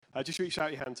Just reach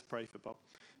out your hand to pray for Bob.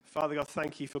 Father God,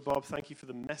 thank you for Bob. Thank you for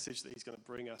the message that he's going to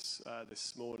bring us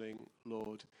this morning,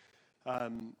 Lord.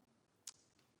 Holy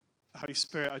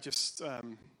Spirit, I just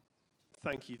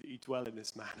thank you that you dwell in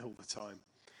this man all the time.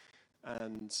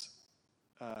 And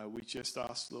we just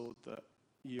ask, Lord, that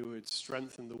you would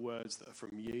strengthen the words that are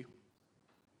from you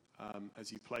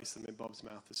as you place them in Bob's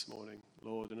mouth this morning,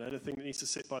 Lord. And anything that needs to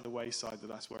sit by the wayside,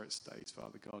 that's where it stays,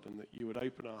 Father God, and that you would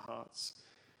open our hearts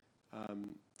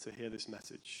to hear this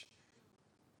message.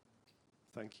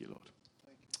 Thank you, Lord.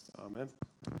 Thank you. Amen.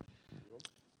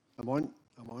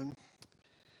 I'm on.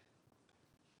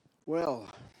 Well,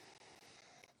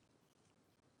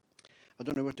 I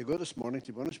don't know where to go this morning,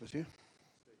 to be honest with you.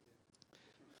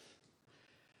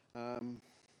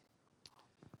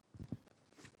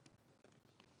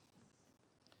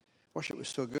 Worship was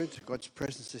so good. God's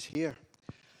presence is here.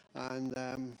 And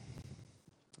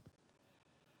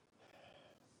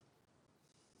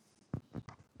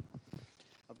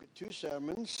I've got two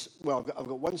sermons. Well, I've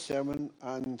got one sermon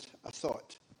and a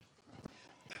thought.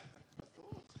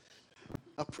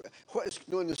 What is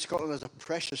known in Scotland as a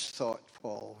precious thought,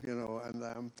 Paul,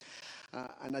 and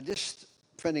I just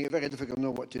finding it very difficult to know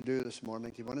what to do this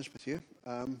morning, to be honest with you.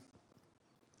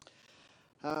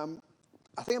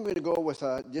 I think I'm going to go with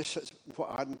just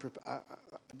what I hadn't prepared. I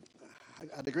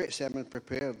had a great sermon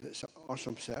prepared. It's an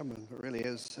awesome sermon. It really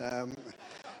is.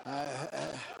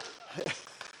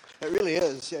 It really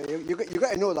is. You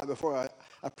got to know that before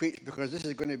I preach, because this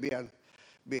is going to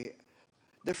be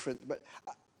different. But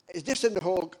it's just in the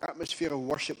whole atmosphere of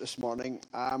worship this morning.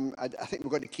 I think we're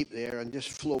going to keep there and just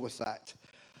flow with that.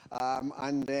 I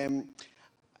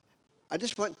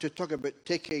just want to talk about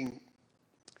taking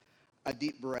a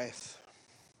deep breath.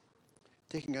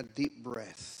 Taking a deep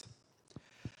breath.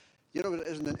 You know, it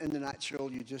isn't in the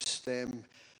natural. You just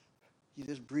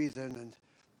breathe in, and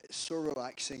it's so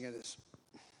relaxing, and it's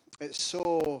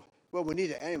so well. We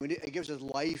need it anyway. It gives us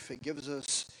life. It gives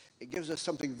us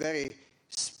something very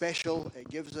special. It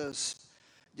gives us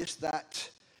just that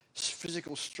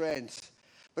physical strength.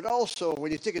 But also,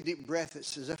 when you take a deep breath,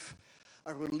 it's as if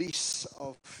a release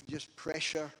of just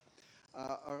pressure,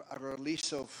 a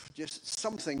release of just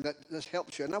something that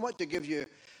helps you. And I want to give you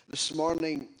this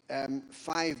morning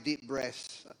 5 deep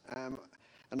breaths, and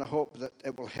I hope that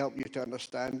it will help you to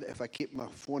understand. If I keep my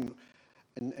phone,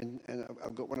 and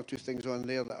I've got 1 or 2 things on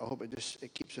there that I hope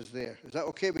it keeps us there. Is that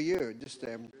okay with you?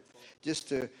 Just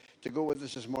to go with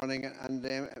this morning, and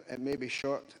it may be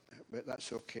short, but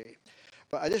that's okay.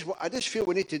 But I just feel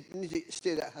we need to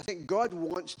stay there. I think God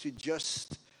wants to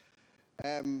just,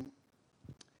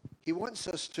 He wants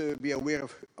us to be aware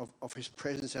of His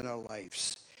presence in our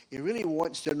lives. He really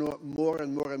wants to know it more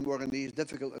and more and more in these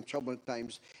difficult and troubling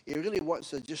times. He really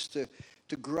wants us just to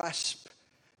grasp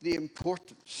the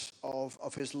importance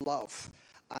of His love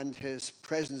and His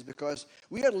presence, because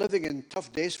we are living in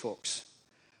tough days, folks.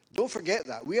 Don't forget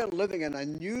that. We are living in a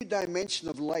new dimension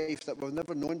of life that we've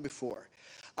never known before.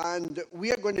 And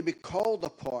we are going to be called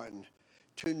upon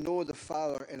to know the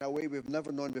Father in a way we've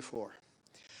never known before.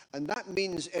 And that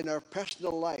means in our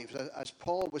personal lives, as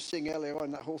Paul was saying earlier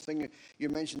on, that whole thing you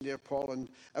mentioned there, Paul, and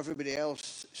everybody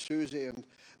else, Susie, and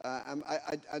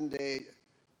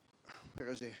where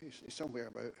is he? He's somewhere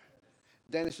about.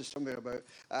 Dennis is somewhere about.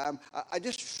 I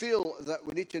just feel that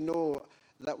we need to know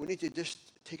that we need to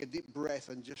just take a deep breath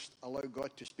and just allow God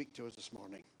to speak to us this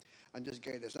morning and just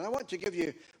guide us. And I want to give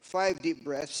you 5 deep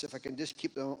breaths, if I can just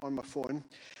keep them on my phone.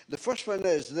 The first one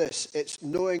is this. It's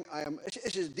knowing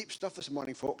this is deep stuff this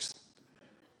morning, folks.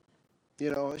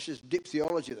 You know, this is deep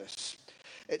theology, this.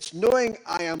 It's knowing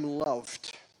I am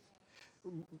loved.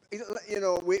 You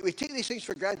know, we take these things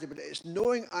for granted, but it's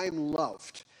knowing I'm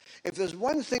loved. If there's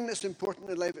one thing that's important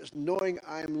in life, it's knowing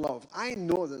I'm loved. I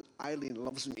know that Eileen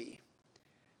loves me.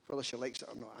 Whether she likes it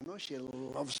or not, I know she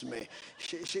loves me.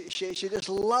 She just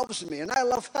loves me, and I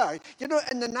love her. You know,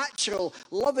 in the natural,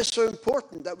 love is so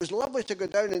important. That was lovely to go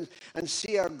down and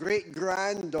see our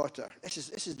great-granddaughter.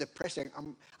 This is depressing.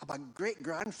 I'm a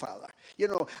great-grandfather, you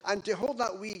know, and to hold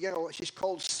that wee girl, she's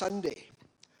called Sunday.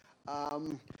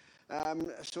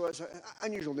 So it's an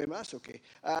unusual name, that's okay.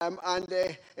 And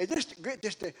it's just great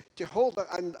just to hold her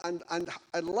and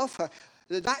I love her.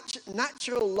 The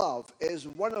natural love is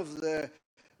one of the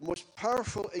most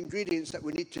powerful ingredients that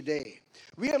we need today.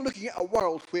 We are looking at a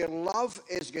world where love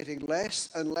is getting less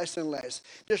and less and less.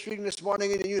 Just reading this morning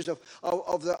in the news of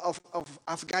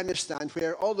Afghanistan,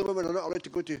 where all the women are not allowed to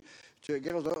go to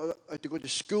girls are not allowed to go to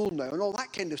school now, and all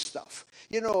that kind of stuff.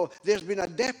 You know, there's been a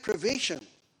deprivation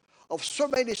of so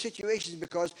many situations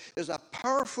because there's a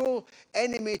powerful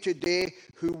enemy today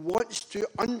who wants to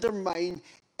undermine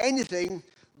anything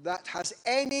that has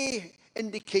any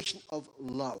indication of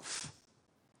love.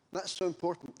 That's so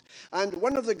important. And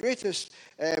one of the greatest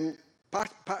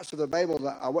parts of the Bible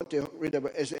that I want to read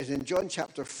about is in John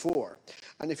chapter 4.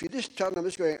 And if you just turn, I'm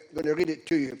just going to read it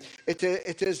to you.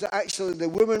 It is actually the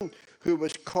woman who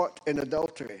was caught in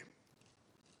adultery.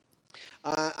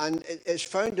 And it's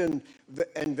found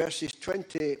in verses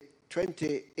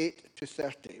 28 to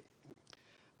 30.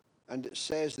 And it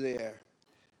says there,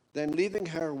 "Then leaving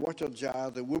her water jar,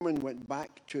 the woman went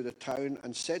back to the town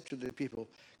and said to the people,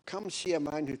 'Come see a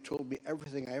man who told me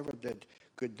everything I ever did.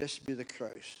 Could this be the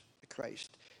Christ?'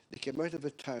 They came out of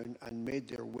the town and made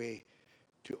their way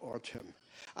toward him."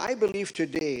 I believe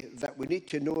today that we need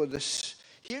to know this.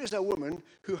 Here's a woman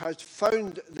who has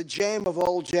found the gem of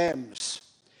all gems.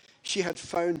 She had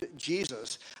found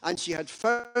Jesus, and she had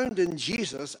found in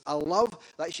Jesus a love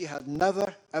that she had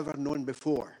never, ever known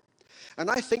before. And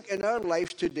I think in our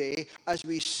lives today, as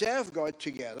we serve God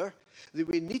together, that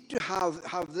we need to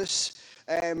have this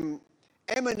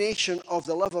emanation of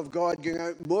the love of God going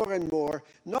out more and more,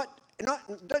 not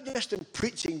just in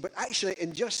preaching, but actually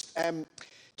in just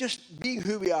being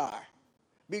who we are.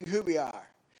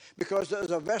 Because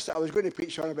there's a verse that I was going to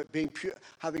preach on about being pure,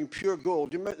 having pure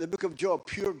gold. You remember the book of Job,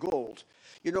 pure gold.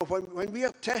 You know, when we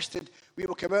are tested, we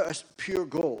will come out as pure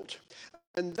gold.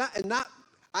 And that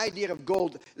idea of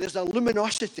gold, there's a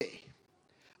luminosity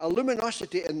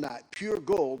in that, pure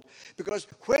gold. Because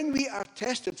when we are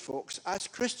tested, folks, as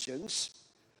Christians,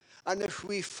 and if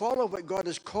we follow what God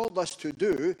has called us to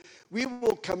do, we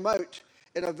will come out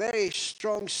in a very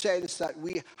strong sense that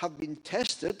we have been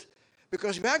tested,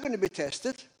 because we are going to be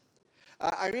tested.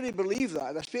 I really believe that.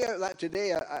 And I speak about that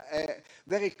today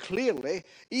very clearly.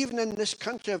 Even in this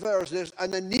country of ours, there's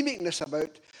an anemicness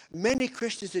about many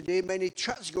Christians today, many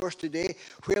churchgoers today,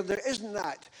 where there isn't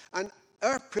that. And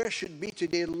our prayer should be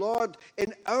today, Lord,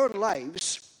 in our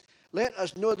lives, let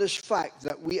us know this fact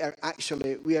that we are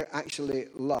actually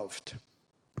loved.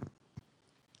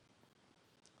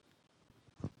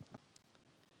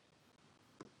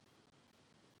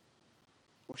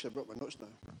 Wish I brought my notes now.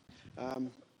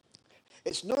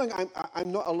 It's knowing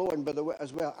I'm not alone, by the way,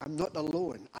 as well. I'm not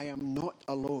alone. I am not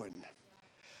alone.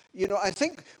 You know, I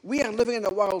think we are living in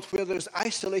a world where there's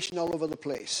isolation all over the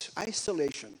place.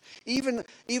 Isolation. Even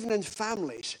in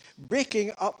families.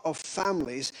 Breaking up of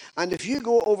families. And if you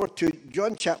go over to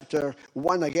John chapter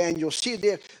 1 again, you'll see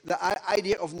there the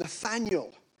idea of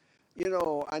Nathaniel. You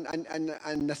know,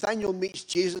 and Nathaniel meets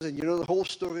Jesus, and you know the whole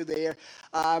story there.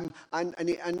 And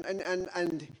he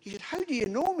said, "How do you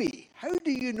know me? How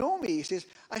do you know me?" He says,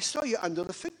 "I saw you under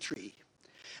the fig tree."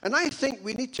 And I think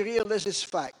we need to realize this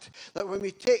fact, that when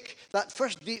we take that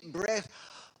first deep breath,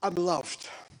 I'm loved.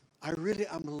 I really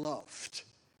am loved.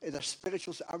 In a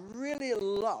spiritual sense, I'm really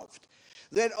loved.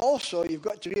 Then also, you've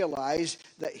got to realize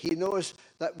that he knows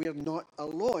that we're not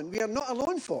alone. We are not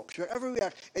alone, folks, wherever we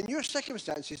are. In your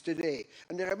circumstances today,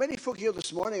 and there are many folk here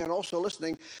this morning and also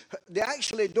listening, they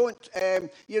actually don't,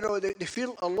 they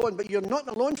feel alone, but you're not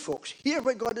alone, folks. Hear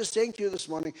what God is saying to you this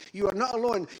morning. You are not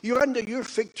alone. You're under your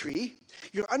fig tree.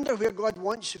 You're under where God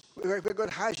wants, where God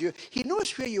has you. He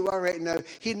knows where you are right now.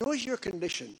 He knows your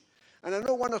condition. And I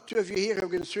know one or two of you here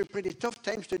have gone through pretty tough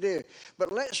times today,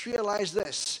 but let's realize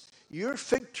this. Your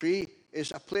fig tree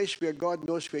is a place where God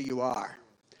knows where you are.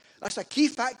 That's a key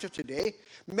factor today.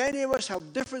 Many of us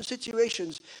have different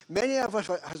situations. Many of us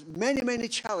have many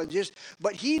challenges.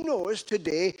 But he knows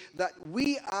today that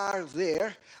we are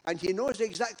there. And he knows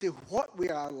exactly what we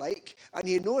are like. And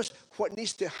he knows what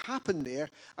needs to happen there.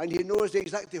 And he knows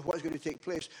exactly what's going to take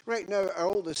place. Right now, our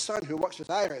oldest son, who works with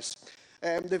Iris,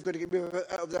 they've got to get moved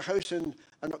out of their house on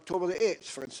October the 8th,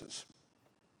 for instance.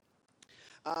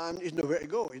 And he's nowhere to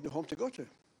go. He's no home to go to.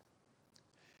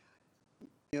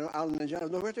 You know, Alan and Jan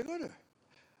have nowhere to go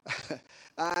to.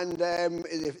 And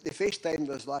they FaceTimed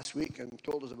us last week and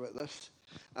told us about this.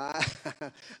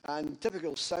 And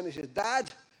typical son, he says,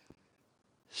 "Dad,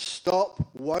 stop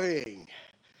worrying."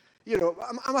 You know,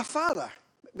 I'm a father.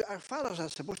 Our fathers are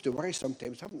supposed to worry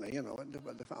sometimes, haven't they? You know,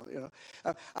 the family. You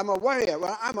know, I'm a worrier.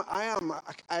 Well, I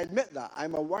admit that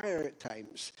I'm a worrier at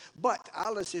times. But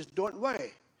Alan says, "Don't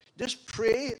worry. Just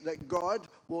pray that God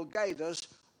will guide us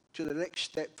to the next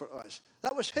step for us."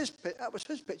 That was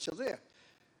his picture there.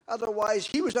 Otherwise,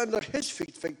 he was under his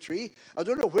fig tree. I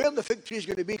don't know where the fig tree is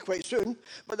going to be quite soon.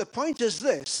 But the point is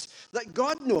this, that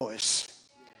God knows.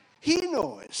 He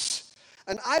knows.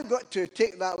 And I've got to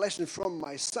take that lesson from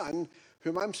my son,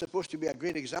 whom I'm supposed to be a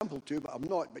great example to, but I'm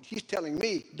not. But he's telling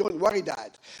me, "Don't worry,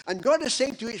 Dad." And God is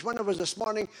saying to each one of us this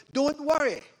morning, don't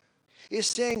worry. He's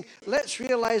saying, let's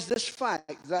realize this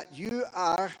fact, that you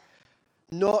are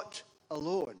not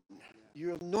alone.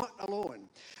 You're not alone.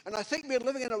 And I think we're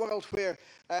living in a world where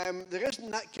there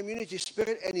isn't that community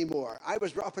spirit anymore. I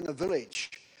was brought up in a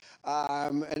village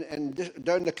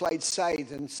down the Clyde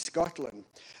side in Scotland,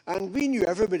 and we knew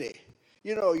everybody.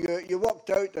 You know, you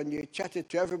walked out and you chatted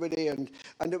to everybody, and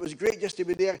it was great just to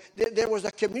be there. There was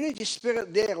a community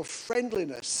spirit there of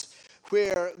friendliness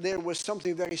where there was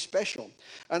something very special.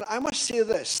 And I must say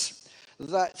this,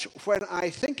 that when I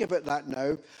think about that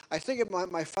now, I think of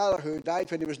my father who died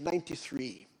when he was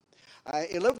 93.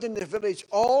 He lived in the village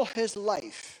all his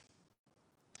life,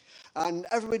 and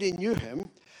everybody knew him.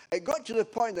 It got to the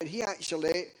point that he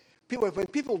actually, when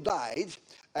people died,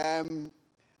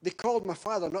 they called my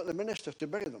father, not the minister, to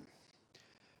bury them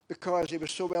because he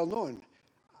was so well known.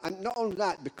 And not only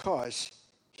that, because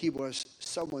he was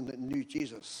someone that knew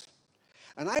Jesus.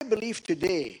 And I believe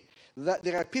today that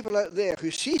there are people out there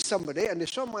who see somebody, and they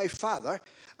saw my father,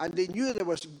 and they knew there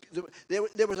was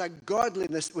a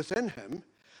godliness within him,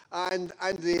 and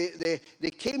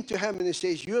they came to him and they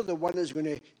says, "You're the one that's going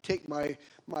to take my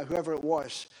whoever it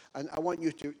was, and I want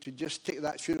you to just take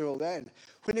that funeral then."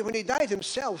 When he died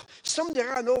himself, somebody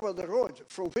ran over the road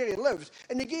from where he lived,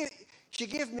 and she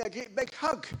gave me a great big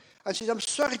hug, and says, "I'm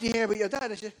sorry to hear about your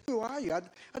dad." I said, "Who are you?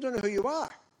 I don't know who you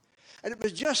are." And it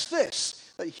was just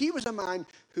this, that he was a man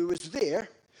who was there,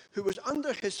 who was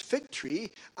under his fig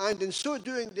tree, and in so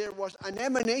doing there was an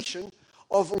emanation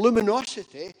of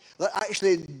luminosity that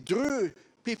actually drew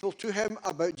people to him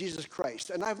about Jesus Christ.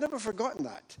 And I've never forgotten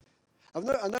that. I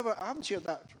haven't shared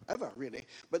that ever, really.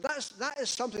 But that is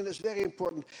something that's very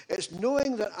important. It's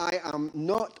knowing that I am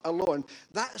not alone.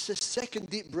 That's the second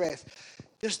deep breath.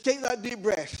 Just take that deep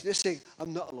breath. Just say,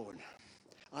 "I'm not alone.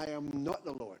 I am not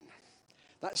alone."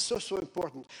 That's so, so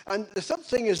important. And the third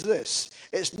thing is this.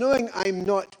 It's knowing I'm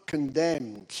not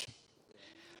condemned.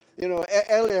 You know,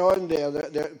 earlier on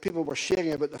there, people were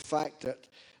sharing about the fact that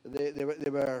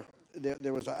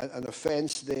there was an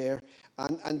offense there,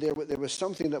 and there was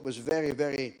something that was very,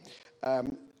 very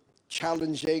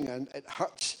challenging, and it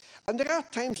hurts. And there are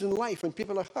times in life when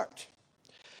people are hurt.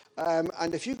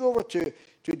 And if you go over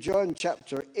to John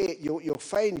chapter 8, you'll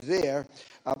find there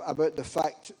about the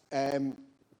fact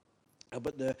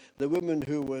about the woman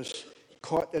who was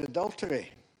caught in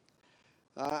adultery.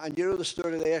 And you know the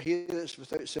story there. He that's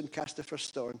without sin cast the first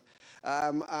stone.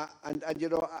 And you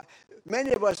know,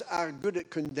 many of us are good at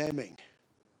condemning.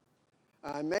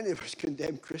 And many of us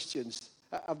condemn Christians.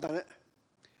 I've done it.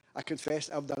 I confess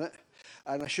I've done it.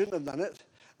 And I shouldn't have done it.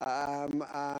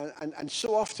 And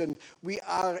so often we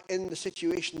are in the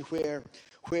situation where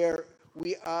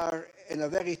we are in a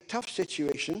very tough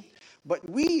situation, but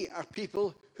we are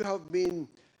people who have been,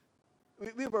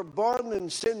 we were born in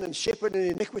sin and shaped in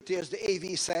iniquity, as the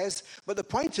AV says. But the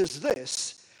point is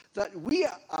this, that we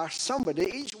are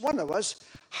somebody, each one of us,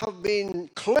 have been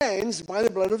cleansed by the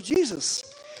blood of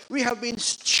Jesus. We have been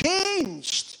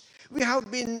changed. We have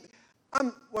been,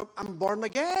 I'm born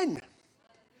again.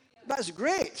 That's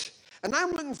great. And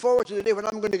I'm looking forward to the day when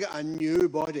I'm going to get a new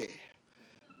body.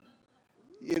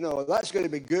 You know, that's going to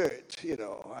be good, you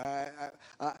know.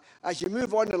 As you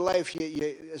move on in life,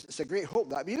 it's a great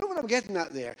hope that. But you know what I'm getting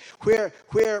at there? Where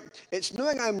it's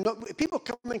knowing I'm not, people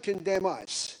come and condemn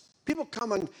us. People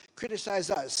come and criticize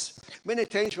us. Many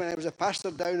times when I was a pastor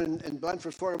down in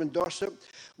Blandford Forum in Dorset,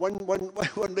 one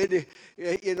lady,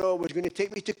 you know, was going to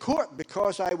take me to court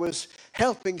because I was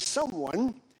helping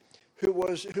someone whom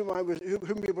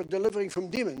we were delivering from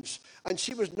demons. And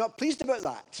she was not pleased about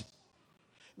that.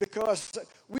 Because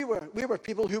we were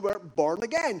people who were born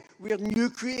again. We are new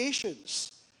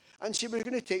creations. And she was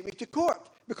going to take me to court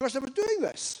because I was doing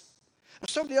this. And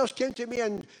somebody else came to me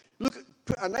and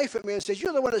put a knife at me and says,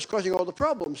 "You're the one that's causing all the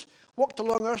problems. Walked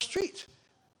along our street."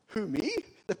 Who, me?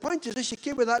 The point is this, she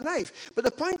came with that knife. But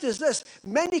the point is this,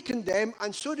 many condemn,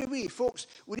 and so do we. Folks,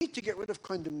 we need to get rid of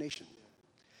condemnation.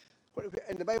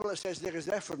 In the Bible it says, "There is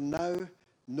therefore now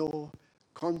no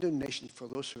condemnation for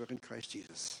those who are in Christ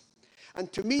Jesus." And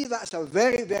to me, that's a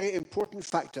very, very important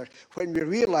factor when we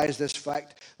realize this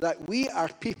fact, that we are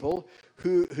people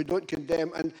who don't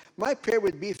condemn. And my prayer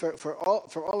would be for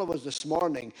all of us this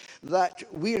morning, that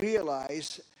we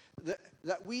realize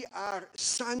that we are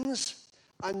sons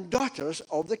and daughters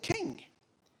of the King.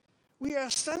 We are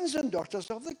sons and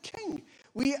daughters of the King.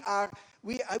 We have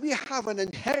an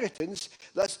inheritance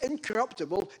that's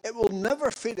incorruptible. It will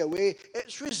never fade away.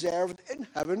 It's reserved in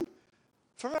heaven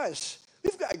for us.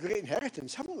 We've got a great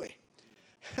inheritance, haven't we?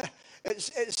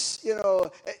 It's you know,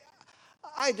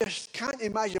 I just can't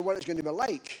imagine what it's going to be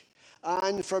like.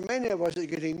 And for many of us, it's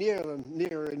getting nearer and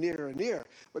nearer and nearer and nearer.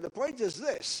 But the point is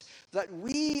this, that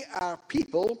we are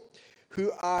people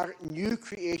who are new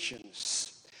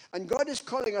creations. And God is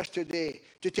calling us today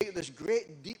to take this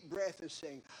great deep breath and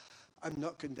saying, I'm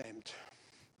not condemned.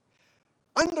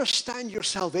 Understand your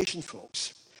salvation,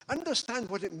 folks. Understand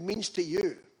what it means to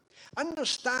you.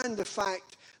 Understand the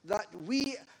fact that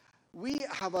we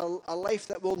have a life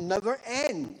that will never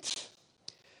end.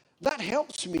 That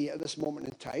helps me at this moment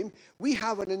in time. We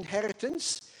have an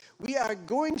inheritance. We are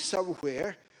going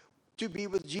somewhere to be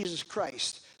with Jesus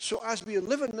Christ. So as we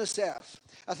live on this earth,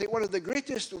 I think one of the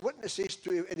greatest witnesses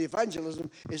in evangelism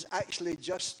is actually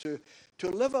just to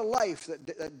live a life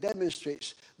that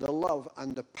demonstrates the love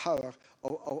and the power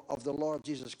of the Lord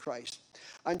Jesus Christ.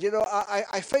 And,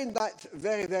 I find that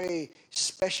very, very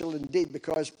special indeed,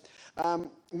 because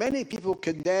many people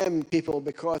condemn people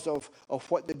because of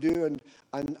what they do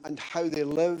and how they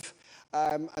live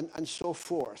and so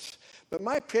forth. But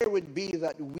my prayer would be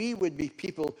that we would be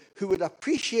people who would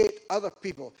appreciate other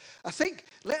people. I think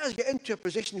let us get into a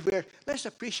position where let's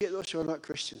appreciate those who are not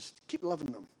Christians. Keep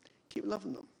loving them. Keep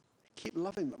loving them. Keep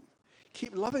loving them.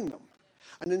 Keep loving them.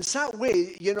 And in that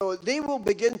way, they will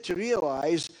begin to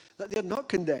realize that they're not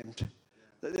condemned.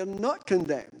 That they're not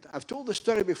condemned. I've told the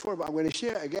story before, but I'm going to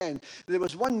share it again. There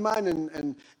was one man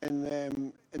in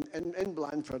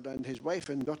Blandford, and his wife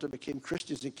and daughter became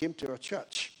Christians and came to our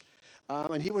church.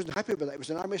 And he wasn't happy with that. He was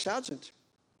an army sergeant.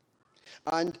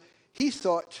 And he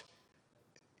thought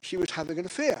she was having an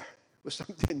affair with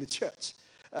somebody in the church.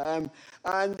 And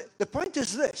the point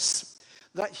is this,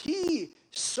 that he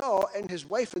saw in his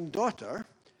wife and daughter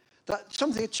that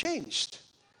something had changed.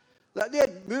 That they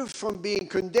had moved from being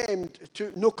condemned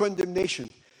to no condemnation.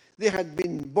 They had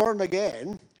been born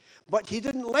again, but he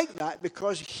didn't like that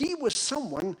because he was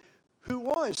someone who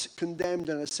was condemned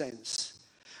in a sense.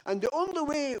 And the only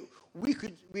way we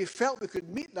felt we could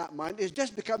meet that man is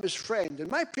just become his friend. And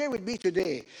my prayer would be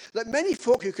today that many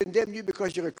folk who condemn you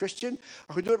because you're a Christian,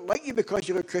 or who don't like you because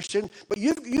you're a Christian, but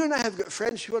you and I have got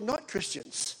friends who are not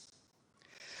Christians.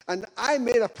 And I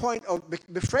made a point of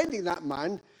befriending that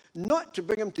man, not to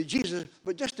bring him to Jesus,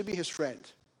 but just to be his friend.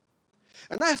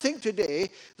 And I think today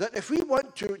that if we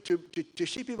want to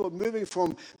see people moving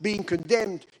from being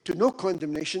condemned to no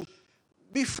condemnation,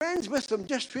 be friends with them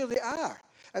just where they are.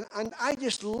 And I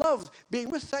just loved being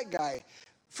with that guy.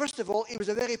 First of all, he was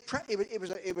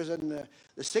he was in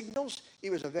the signals. He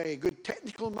was a very good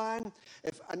technical man.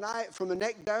 From the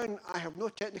neck down, I have no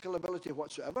technical ability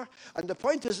whatsoever. And the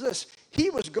point is this: he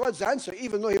was God's answer,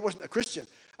 even though he wasn't a Christian.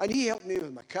 And he helped me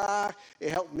with my car. He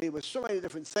helped me with so many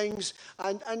different things.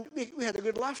 And we had a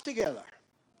good laugh together.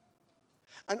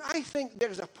 And I think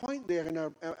there's a point there in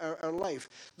our life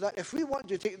that if we want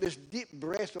to take this deep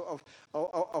breath of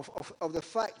the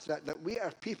fact that we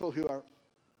are people who are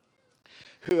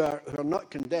not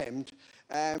condemned,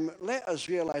 let us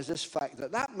realize this fact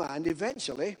that man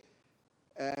eventually,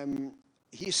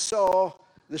 he saw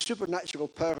the supernatural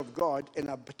power of God in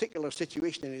a particular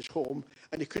situation in his home,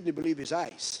 and he couldn't believe his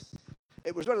eyes.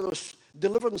 It was one of those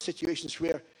deliverance situations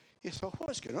where he thought,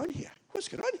 what's going on here? What's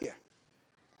going on here?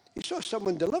 He saw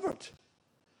someone delivered.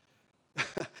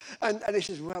 and he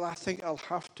says, well, I think I'll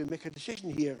have to make a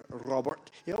decision here, Robert.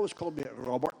 He always called me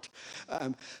Robert.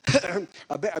 I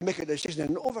better make a decision.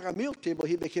 And over a meal table,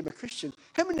 he became a Christian.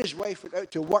 Him and his wife went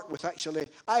out to work with actually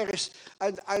Iris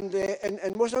in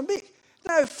Mozambique.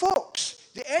 Now, folks,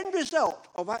 the end result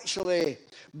of actually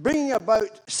bringing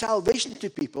about salvation to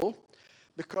people,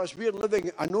 because we're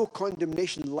living a no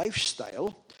condemnation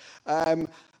lifestyle,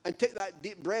 and take that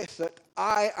deep breath that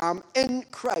I am in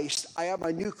Christ, I am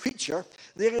a new creature,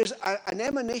 there is an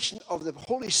emanation of the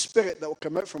Holy Spirit that will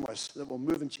come out from us, that will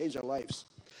move and change our lives.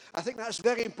 I think that's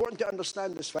very important to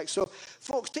understand this fact. So,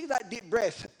 folks, take that deep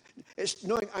breath. It's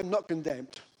knowing I'm not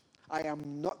condemned. I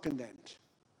am not condemned.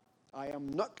 I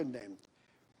am not condemned.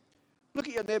 Look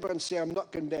at your neighbor and say, I'm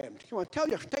not condemned. Come on, tell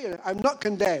you, I'm not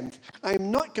condemned.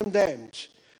 I'm not condemned.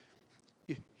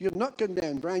 You're not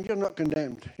condemned, Brian. You're not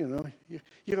condemned.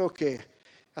 You're okay.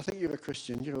 I think you're a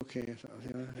Christian. You're okay.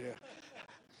 Yeah.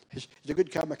 He's a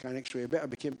good car mechanic, so you better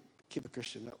keep a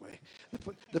Christian that way.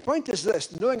 The point is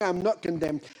this: knowing I'm not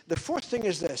condemned. The fourth thing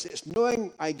is this: it's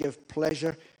knowing I give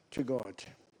pleasure to God.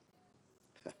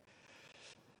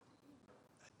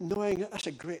 Knowing that's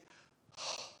a great.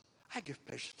 I give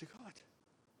pleasure to God.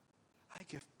 I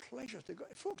give pleasure to God.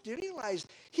 Folks, do you realize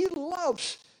He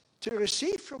loves to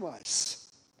receive from us?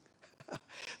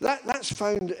 That's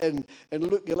found in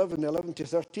Luke 11 to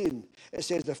 13. It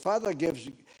says, the Father gives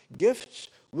gifts,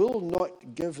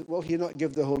 will He not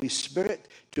give the Holy Spirit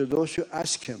to those who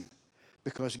ask Him?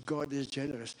 Because God is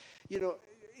generous.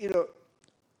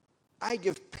 I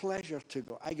give pleasure to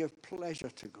God. I give pleasure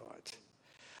to God.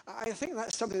 I think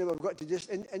that's something that we've got to just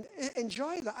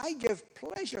enjoy, that I give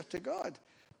pleasure to God.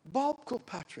 Bob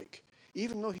Kilpatrick,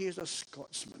 even though he is a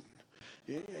Scotsman,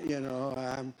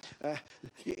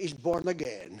 he's born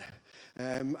again.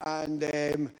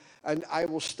 And I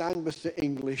will stand with the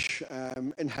English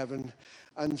in heaven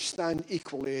and stand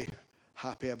equally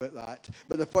happy about that.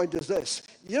 But the point is this.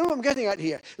 You know what I'm getting at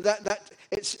here? That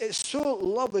it's so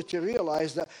lovely to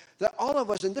realize that all of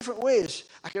us in different ways,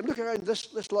 I can look around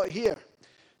this lot here.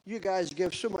 You guys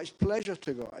give so much pleasure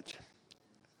to God.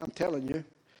 I'm telling you.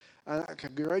 And I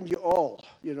can go around you all,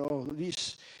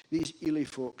 these Ely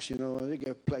folks, they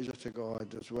give pleasure to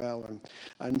God as well.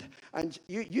 And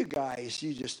you guys,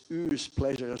 you just ooze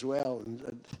pleasure as well.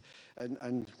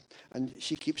 And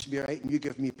she keeps me right and you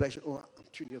give me pleasure. Oh, I'm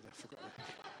too near there, I forgot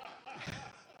that.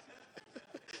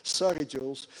 Sorry,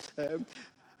 Jules.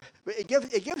 But it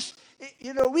gives,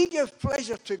 we give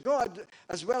pleasure to God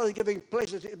as well as giving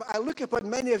pleasure to. But I look upon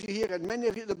many of you here and many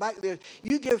of you at the back there.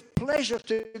 You give pleasure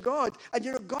to God,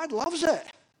 and God loves it.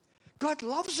 God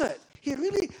loves it. He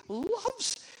really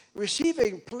loves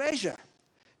receiving pleasure.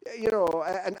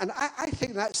 And I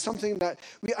think that's something that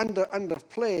we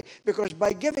underplay, because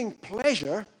by giving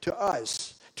pleasure to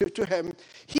us, to Him,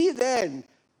 He then,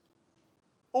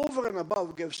 over and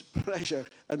above, gives pleasure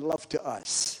and love to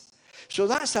us. So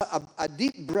that's a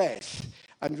deep breath,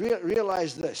 and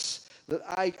realize this, that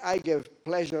I give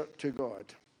pleasure to God.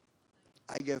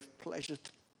 I give pleasure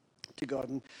to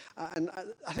God. And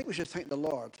I think we should thank the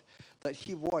Lord that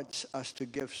He wants us to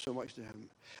give so much to Him.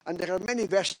 And there are many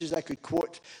verses I could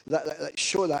quote that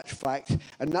show that fact,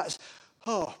 and that's,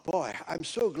 oh boy, I'm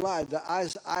so glad that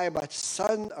as I am a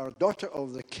son or daughter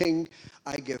of the King,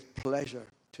 I give pleasure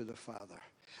to the Father.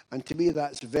 And to me,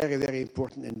 that's very, very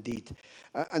important indeed.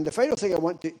 And the final thing I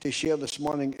want to share this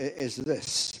morning is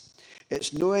this.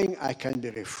 It's knowing I can be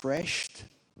refreshed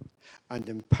and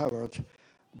empowered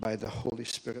by the Holy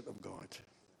Spirit of God.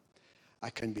 I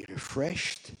can be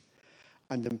refreshed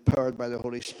and empowered by the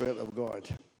Holy Spirit of God.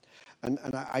 And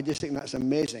I just think that's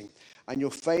amazing. And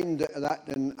you'll find that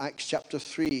in Acts chapter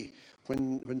 3,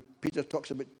 when Peter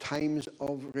talks about times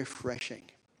of refreshing.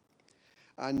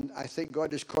 And I think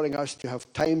God is calling us to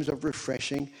have times of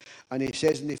refreshing. And He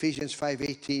says in Ephesians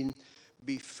 5:18,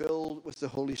 be filled with the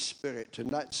Holy Spirit.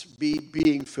 And that's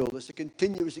being filled. It's a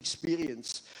continuous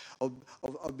experience of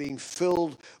being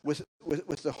filled with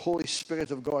the Holy Spirit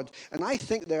of God. And I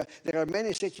think there are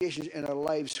many situations in our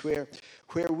lives where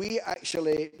we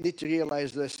actually need to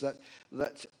realize this, that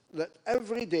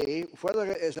every day, whether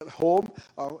it is at home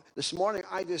or this morning,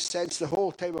 I just sense the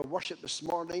whole time of worship this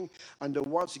morning and the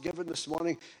words given this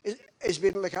morning, it's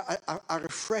been like a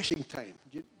refreshing time.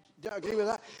 Do you agree with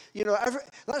that?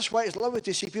 That's why it's lovely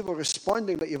to see people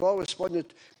responding, that you've all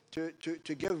responded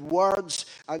to give words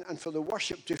and for the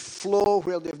worship to flow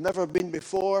where they've never been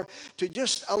before, to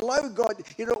just allow God.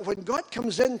 When God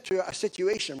comes into a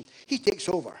situation, He takes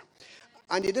over.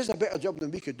 And He does a better job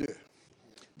than we could do.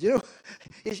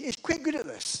 He's quite good at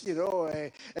this,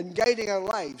 and guiding our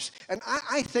lives. And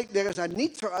I think there is a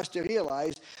need for us to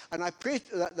realize, and I pray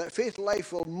that Faith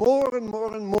Life will more and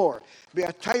more and more be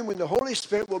a time when the Holy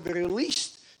Spirit will be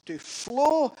released to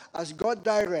flow as God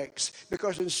directs.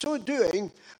 Because in so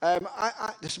doing,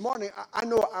 this morning, I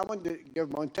know I want to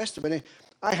give my own testimony.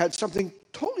 I had something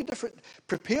totally different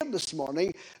prepared this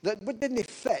morning that didn't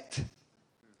fit.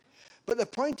 But the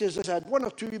point is I had one or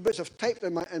two bits of typed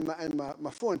in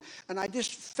my phone, and I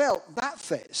just felt that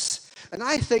fits. And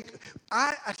I think,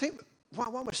 what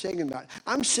am I saying in that?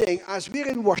 I'm saying as we're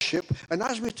in worship and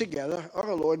as we're together or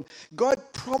alone, God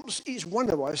prompts each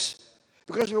one of us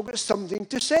because we've got something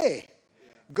to say.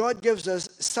 God gives us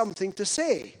something to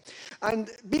say. And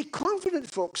be confident,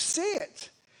 folks, say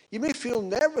it. You may feel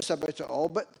nervous about it all,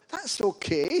 but that's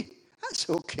okay. That's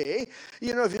okay.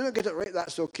 If you don't get it right,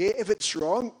 that's okay. If it's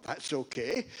wrong, that's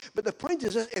okay. But the point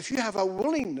is that if you have a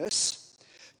willingness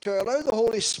to allow the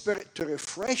Holy Spirit to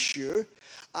refresh you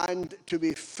and to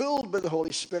be filled by the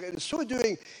Holy Spirit, in so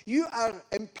doing, you are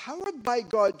empowered by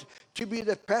God to be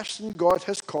the person God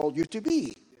has called you to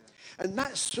be. And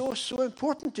that's so, so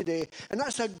important today. And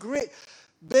that's a great,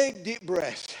 big, deep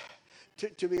breath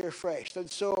to be refreshed. And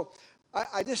so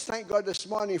I just thank God this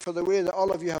morning for the way that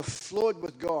all of you have flowed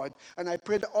with God. And I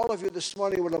pray that all of you this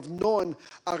morning will have known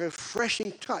a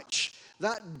refreshing touch,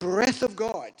 that breath of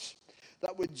God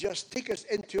that would just take us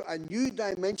into a new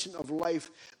dimension of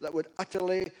life that would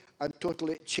utterly and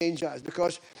totally change us.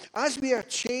 Because as we are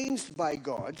changed by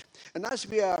God, and as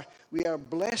we are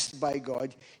blessed by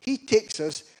God, He takes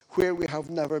us where we have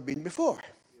never been before.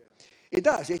 He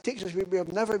does. He takes us where we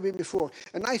have never been before.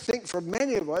 And I think for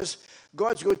many of us,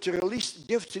 God's going to release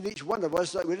gifts in each one of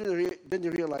us that we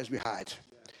didn't realize we had.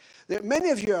 Many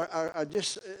of you are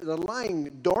just lying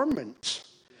dormant.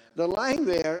 They're lying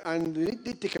there, and they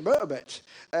need to come out of it.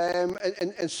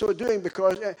 And so doing,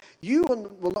 because you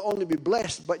will not only be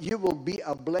blessed, but you will be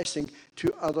a blessing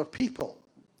to other people.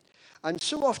 And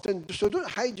so often, so don't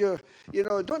hide your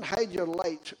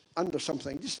light under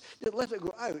something. Just let it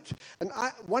go out. And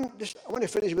I want to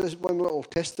finish with this one little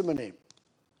testimony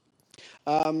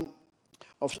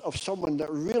of someone that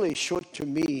really showed to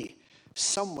me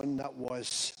someone that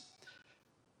was,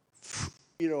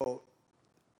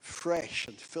 fresh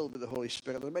and filled with the Holy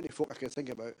Spirit. There are many folk I can think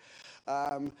about.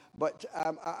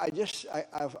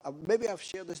 Maybe I've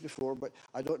shared this before, but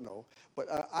I don't know. But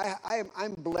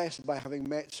I'm blessed by having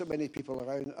met so many people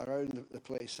around the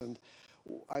place, and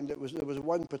there was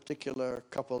one particular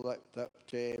couple that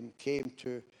came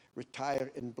to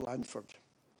retire in Blandford.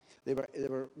 They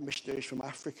were missionaries from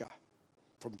Africa,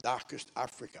 from darkest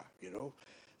Africa.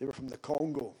 They were from the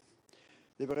Congo.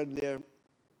 They were in their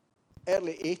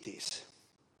early 80s,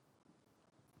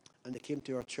 and they came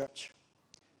to our church.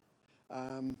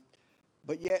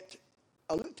 But yet,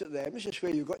 I looked at them. This is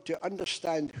where you've got to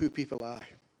understand who people are.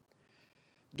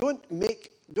 Don't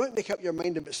make up your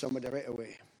mind about somebody right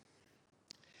away,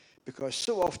 because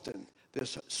so often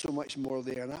there's so much more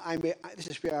there. And this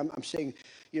is where I'm saying,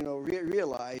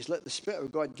 realize, let the Spirit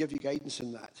of God give you guidance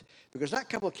in that, because that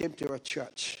couple came to our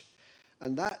church,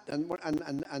 and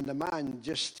the man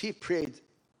he prayed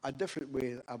a different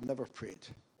way I've never prayed.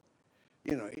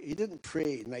 He didn't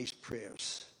pray nice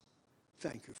prayers.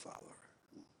 Thank you, Father.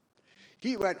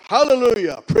 He went,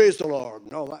 hallelujah, praise the Lord,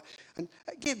 and all that. And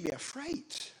it gave me a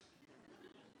fright.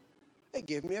 I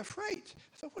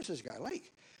thought, what's this guy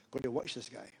like? Going to watch this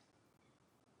guy.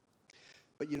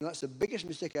 But that's the biggest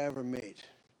mistake I ever made.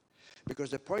 Because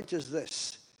the point is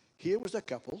this. Here was a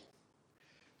couple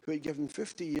who had given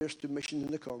 50 years to mission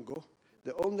in the Congo.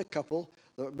 The only couple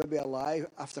that were maybe alive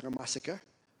after a massacre.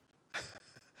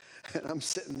 And I'm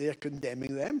sitting there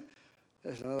condemning them.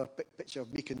 There's another picture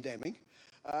of me condemning.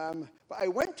 But I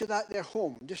went to their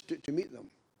home just to meet them.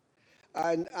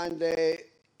 And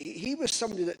he was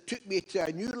somebody that took me to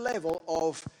a new level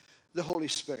of the Holy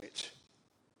Spirit.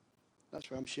 That's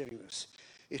why I'm sharing this.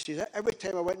 He says, every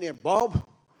time I went there, Bob,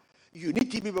 you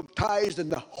need to be baptized in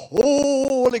the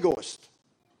Holy Ghost.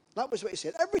 That was what he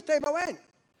said. Every time I went.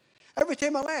 Every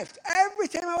time I left. Every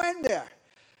time I went there.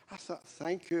 I thought,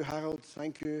 thank you, Harold.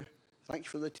 Thank you. Thanks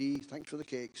for the tea. Thanks for the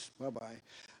cakes. Bye-bye.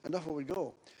 And off I would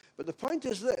go. But the point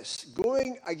is this.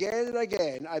 Going again and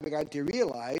again, I began to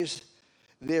realize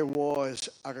there was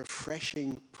a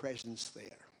refreshing presence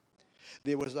there.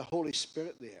 There was the Holy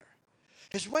Spirit there.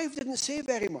 His wife didn't say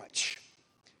very much.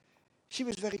 She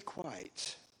was very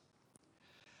quiet.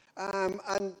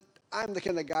 And I'm the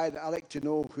kind of guy that I like to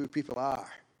know who people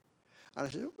are. And I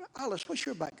said, Alice, what's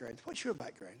your background? What's your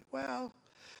background? Well,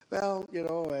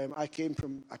 I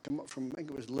come up from, I think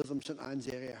it was Lytham, St. Anne's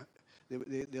area.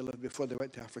 They lived before they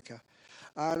went to Africa.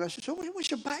 And I said, so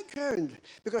what's your background?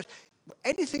 Because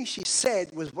anything she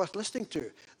said was worth listening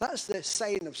to. That's the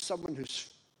sign of someone who's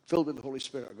filled with the Holy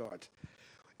Spirit of God.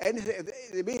 Anything,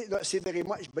 they may not say very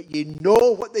much, but you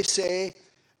know what they say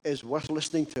is worth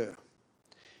listening to.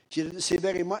 She didn't say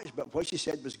very much, but what she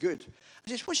said was good.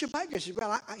 I said, what's your background? She said,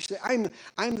 well, actually,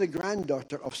 I'm the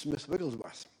granddaughter of Smith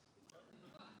Wigglesworth.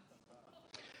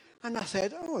 And I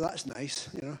said, oh, that's nice,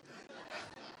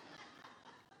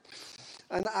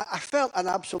 And I felt an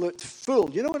absolute fool.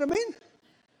 You know what I mean?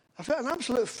 I felt an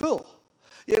absolute fool.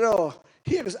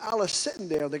 Here is Alice sitting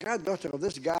there, the granddaughter of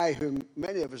this guy whom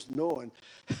many of us know, and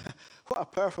what a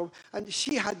powerful. And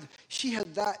she had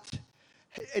that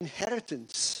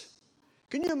inheritance.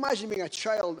 Can you imagine being a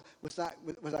child with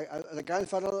a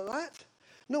grandfather like that?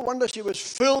 No wonder she was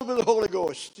filled with the Holy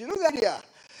Ghost. You know the idea?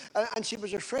 And she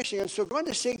was refreshing. And so God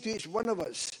is saying to each one of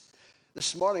us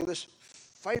this morning, this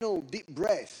final deep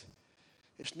breath,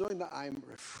 it's knowing that I'm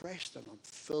refreshed and I'm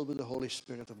filled with the Holy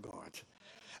Spirit of God.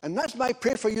 And that's my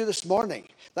prayer for you this morning,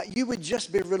 that you would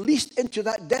just be released into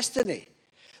that destiny,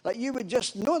 that you would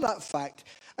just know that fact.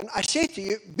 And I say to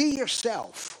you, be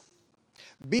yourself.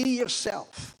 Be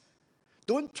yourself.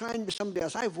 Don't try and be somebody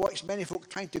else. I've watched many folk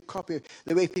trying to copy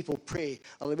the way people pray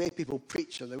or the way people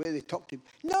preach or the way they talk to you.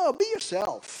 No, be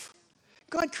yourself.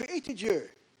 God created you.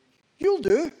 You'll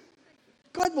do.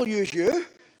 God will use you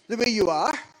the way you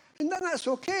are. And then that's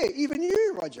okay. Even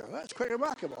you, Roger. That's quite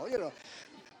remarkable,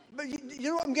 But you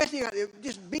know what I'm getting at?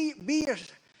 Just be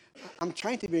yourself. I'm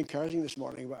trying to be encouraging this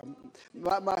morning,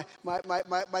 but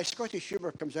my Scottish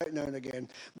humour comes out now and again.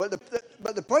 But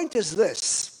the point is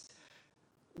this.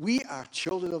 We are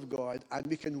children of God, and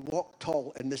we can walk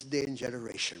tall in this day and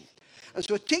generation. And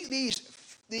so take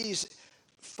these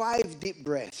 5 deep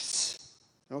breaths,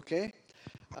 okay?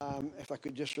 if I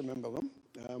could just remember them.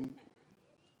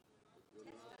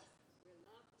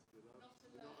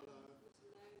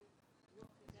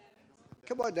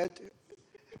 Come on, Dad.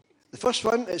 The first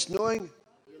one is knowing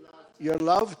you're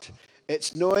loved.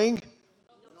 It's knowing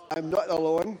I'm not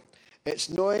alone. It's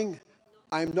knowing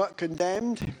I'm not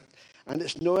condemned. And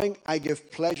it's knowing I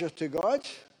give pleasure to God.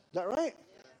 Is that right?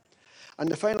 And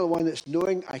the final one is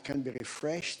knowing I can be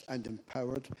refreshed and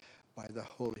empowered by the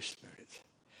Holy Spirit.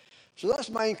 So that's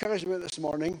my encouragement this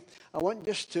morning. I want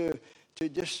just to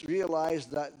just realize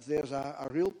that there's a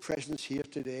real presence here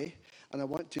today. And I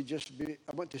want to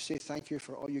say thank you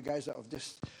for all you guys that have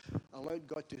just allowed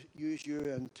God to use you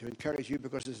and to encourage you,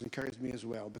 because it's encouraged me as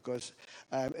well, because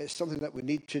it's something that we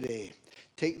need today.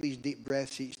 Take these deep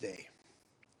breaths each day.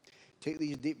 Take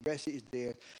these deep breaths each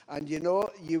day. And you know,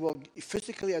 you will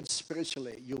physically and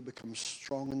spiritually, you'll become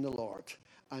strong in the Lord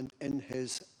and in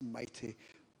his mighty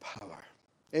power.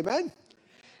 Amen?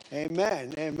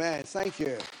 Amen. Amen. Thank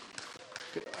you.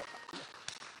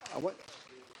 I want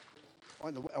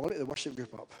the worship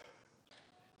group up.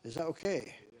 Is that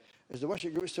okay? Is the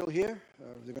worship group still here?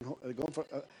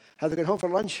 Have they gone home for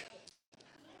lunch?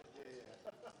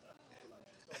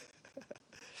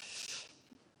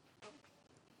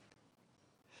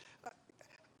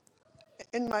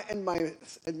 In my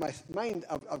mind,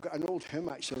 I've got an old hymn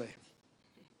actually.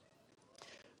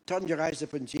 Turn your eyes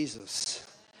upon Jesus.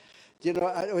 You know,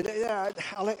 I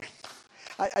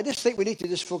just think we need to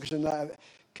just focus on that.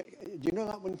 Do you know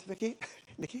that one, Vicky?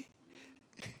 Nikki?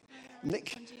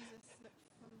 Nick?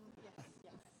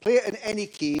 Play it in any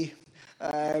key.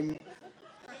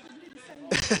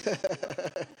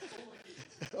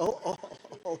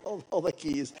 All the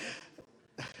keys.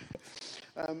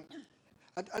 I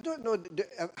don't know.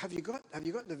 Have you got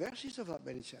the verses of that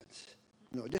by any chance?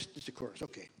 No, just the chorus.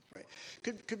 Okay, right.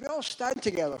 Could we all stand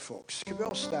together, folks? Could we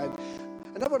all stand?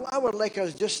 And I would like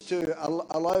us just to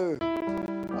allow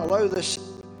this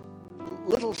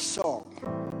little song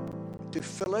to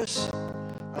fill us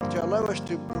and to allow us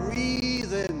to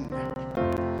breathe in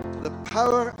the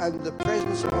power and the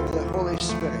presence of the Holy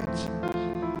Spirit.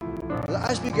 That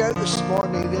as we go out this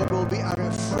morning, there will be a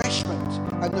refreshment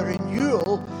and a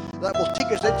renewal that will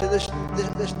take us into this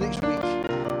next week.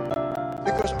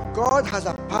 Because God has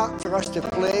a part for us to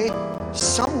play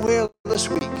somewhere this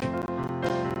week.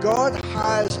 God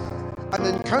has an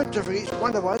encounter for each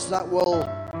one of us that will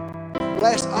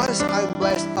bless us and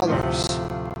bless others.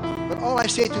 But all I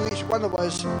say to each one of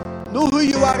us, know who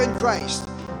you are in Christ.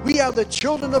 We are the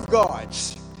children of God.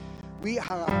 We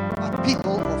are a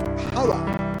people of power.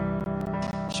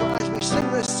 So as we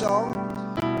sing this song,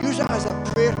 use it as a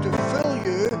prayer to fill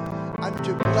you and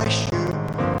to bless you.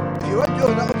 If you want to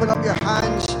open up your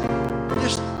hands,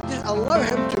 just allow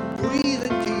him to breathe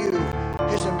into you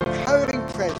his empowering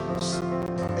presence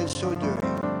in so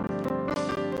doing.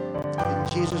 In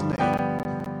Jesus' name.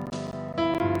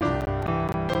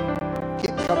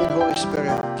 Keep coming, Holy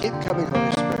Spirit. Keep coming,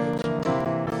 Holy Spirit.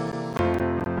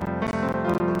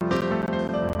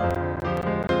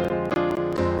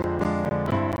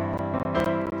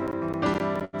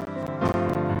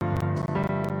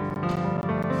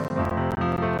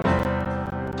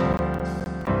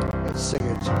 Let's sing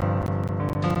it.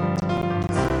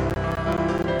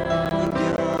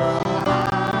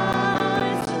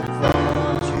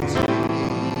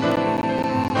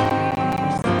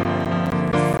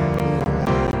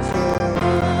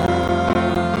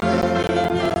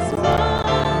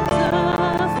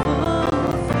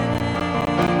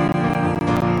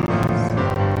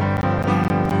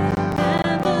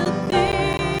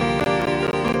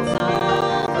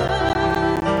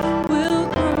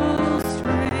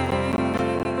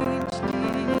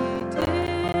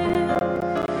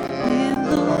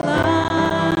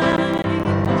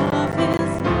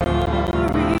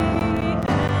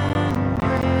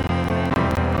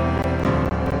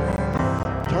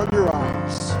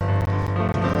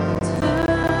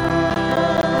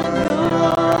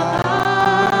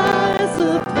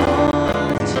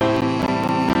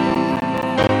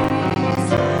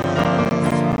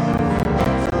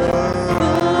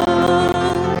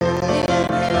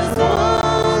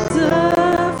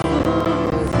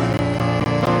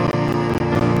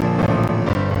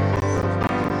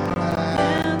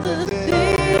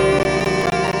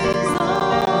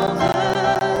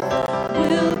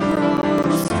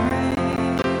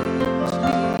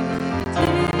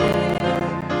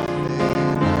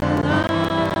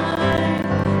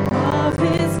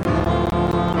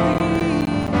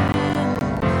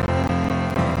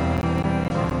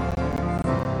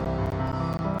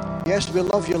 Yes, we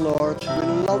love you, Lord. We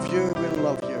love you. We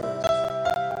love you.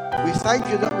 We thank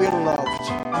you that we're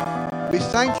loved. We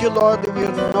thank you, Lord, that we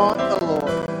are not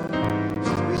alone.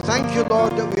 We thank you,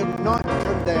 Lord, that we are not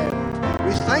condemned.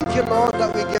 We thank you, Lord,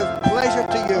 that we give pleasure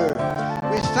to you.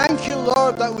 We thank you,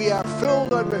 Lord, that we are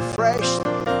filled and refreshed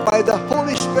by the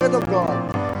Holy Spirit of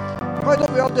God. Why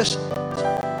don't we all just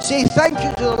say thank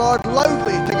you to the Lord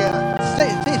loudly together? Say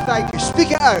thank you.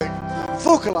 Speak it out.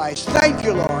 Vocalize. Thank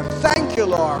you, Lord. Thank you,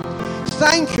 Lord.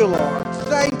 Thank you, Lord.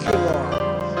 Thank you, Lord.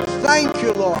 Thank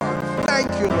you, Lord.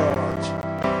 Thank you, Lord,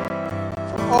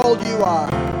 for all you are.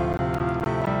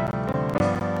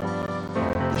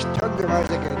 Just turn your eyes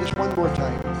again, just one more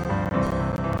time.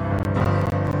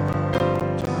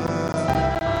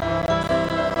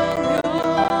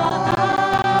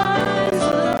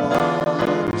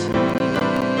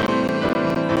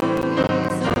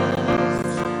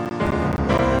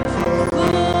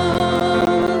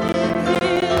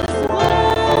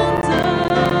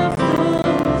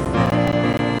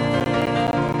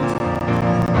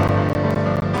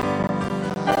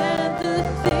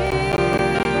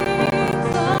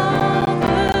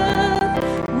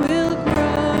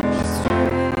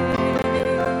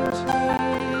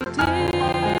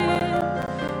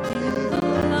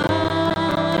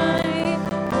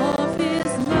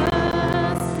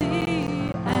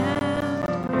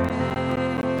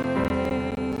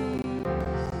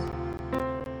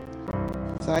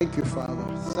 Thank you, Father.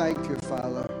 Thank you,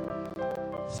 Father.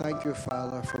 Thank you,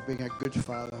 Father, for being a good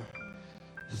Father.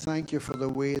 Thank you for the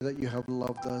way that you have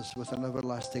loved us with an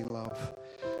everlasting love.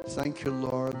 Thank you,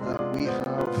 Lord, that we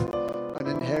have an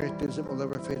inheritance that will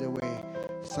never fade away.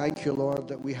 Thank you, Lord,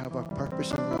 that we have a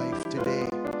purpose in life today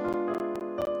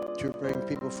to bring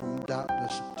people from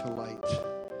darkness to light.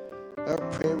 Our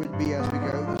prayer would be as we go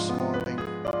out this morning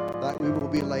that we will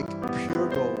be like pure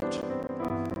gold,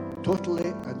 totally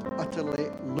and utterly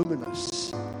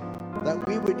luminous, that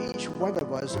we would, each one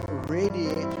of us,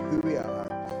 radiate who we are.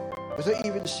 Without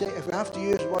even saying, if we have to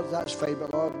use words, that's fine,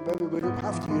 but Lord, maybe we don't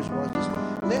have to use words. Just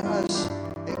let us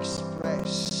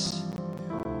express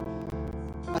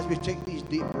as we take these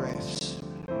deep breaths,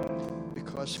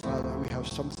 because, Father, we have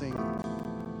something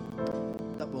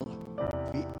that will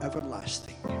be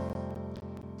everlasting.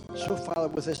 So, Father,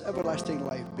 with this everlasting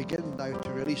life, begin now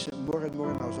to release it more and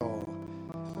more in us all.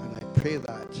 And I pray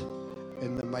that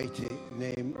in the mighty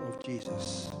name of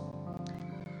Jesus.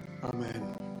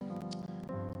 Amen.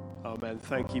 Amen.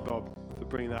 Thank you, Bob, for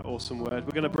bringing that awesome word.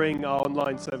 We're going to bring our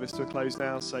online service to a close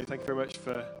now, so thank you very much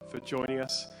for joining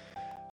us.